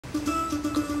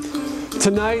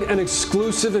Tonight, an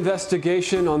exclusive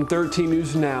investigation on 13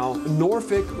 News Now.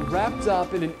 Norfolk wrapped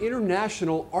up in an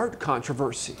international art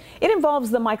controversy. It involves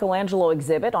the Michelangelo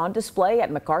exhibit on display at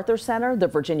MacArthur Center, the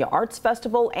Virginia Arts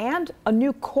Festival, and a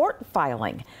new court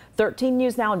filing. 13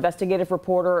 News Now investigative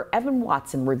reporter Evan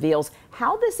Watson reveals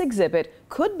how this exhibit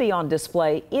could be on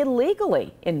display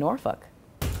illegally in Norfolk.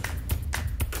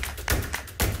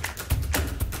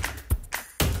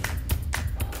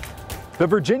 The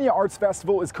Virginia Arts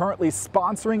Festival is currently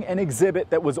sponsoring an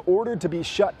exhibit that was ordered to be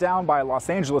shut down by a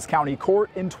Los Angeles County court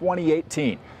in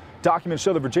 2018. Documents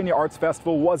show the Virginia Arts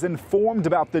Festival was informed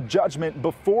about the judgment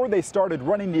before they started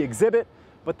running the exhibit,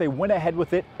 but they went ahead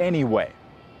with it anyway.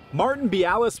 Martin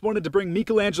Bialis wanted to bring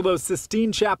Michelangelo's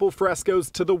Sistine Chapel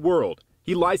frescoes to the world.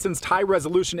 He licensed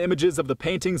high-resolution images of the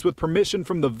paintings with permission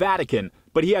from the Vatican,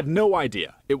 but he had no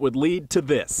idea it would lead to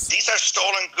this. These are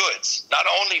stolen goods, not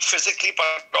only physically, but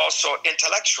also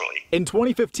intellectually. In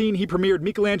 2015, he premiered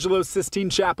Michelangelo's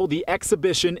Sistine Chapel, the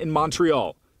exhibition in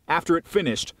Montreal. After it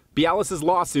finished, Bialis'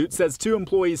 lawsuit says 2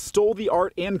 employees stole the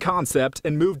art and concept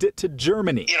and moved it to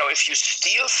Germany. You know, if you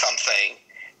steal something,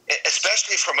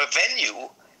 especially from a venue,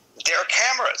 there are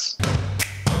cameras.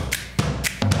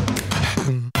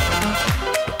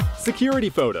 Security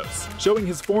photos showing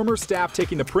his former staff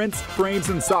taking the prints, frames,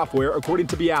 and software, according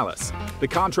to Bialis. The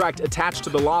contract attached to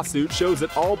the lawsuit shows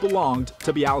it all belonged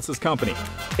to Bialis' company.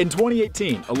 In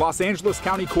 2018, a Los Angeles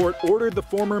County court ordered the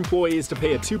former employees to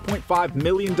pay a $2.5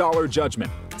 million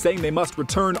judgment, saying they must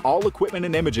return all equipment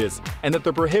and images and that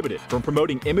they're prohibited from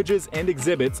promoting images and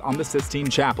exhibits on the Sistine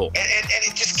Chapel. And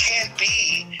it just can't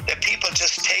be that people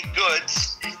just take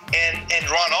goods and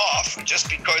run off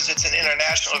just because it's an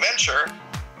international venture.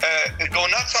 Go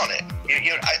nuts on it.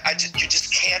 You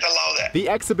just can't allow that. The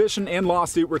exhibition and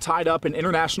lawsuit were tied up in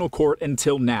international court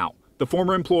until now. The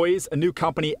former employees, a new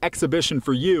company, Exhibition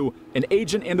for You, an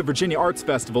agent, and the Virginia Arts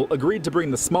Festival agreed to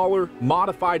bring the smaller,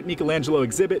 modified Michelangelo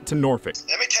exhibit to Norfolk.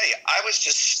 Let me tell you, I was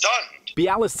just stunned.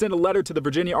 Bialis sent a letter to the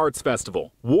Virginia Arts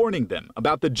Festival, warning them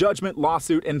about the judgment,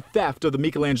 lawsuit, and theft of the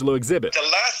Michelangelo exhibit. The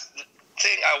last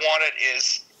thing I wanted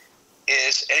is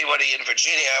anybody in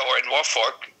Virginia or in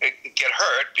Norfolk get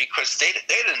hurt because they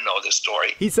didn't know this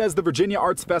story. He says the Virginia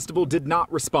Arts Festival did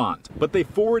not respond, but they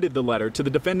forwarded the letter to the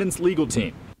defendant's legal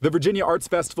team. The Virginia Arts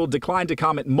Festival declined to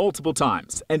comment multiple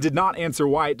times and did not answer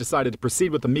why it decided to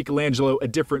proceed with the Michelangelo A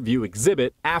Different View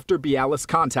exhibit after Bialis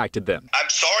contacted them. I'm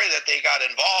sorry that they got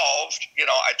involved. You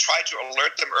know, I tried to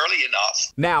alert them early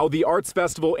enough. Now, the Arts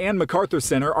Festival and MacArthur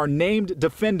Center are named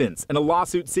defendants in a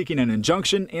lawsuit seeking an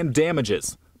injunction and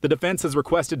damages. The defense has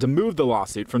requested to move the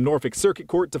lawsuit from Norfolk Circuit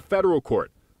Court to federal court.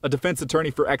 A defense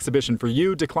attorney for Exhibition for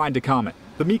You declined to comment.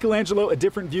 The Michelangelo A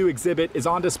Different View exhibit is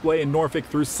on display in Norfolk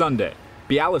through Sunday.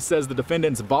 Bialis says the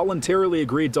defendants voluntarily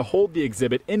agreed to hold the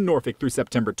exhibit in Norfolk through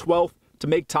September 12th to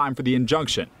make time for the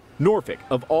injunction. Norfolk,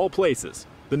 of all places,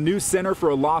 the new center for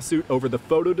a lawsuit over the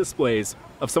photo displays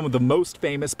of some of the most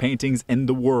famous paintings in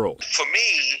the world. For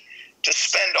me, to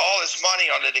spend all this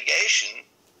money on litigation,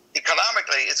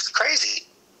 economically, it's crazy.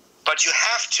 But you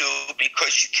have to,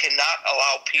 because you cannot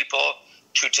allow people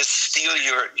to just steal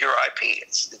your IP.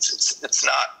 It's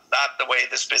not the way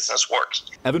this business works.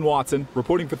 Evan Watson,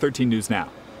 reporting for 13 News Now.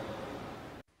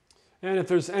 And if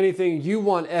there's anything you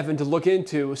want Evan to look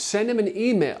into, send him an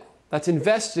email. That's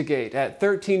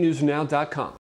investigate@13newsnow.com.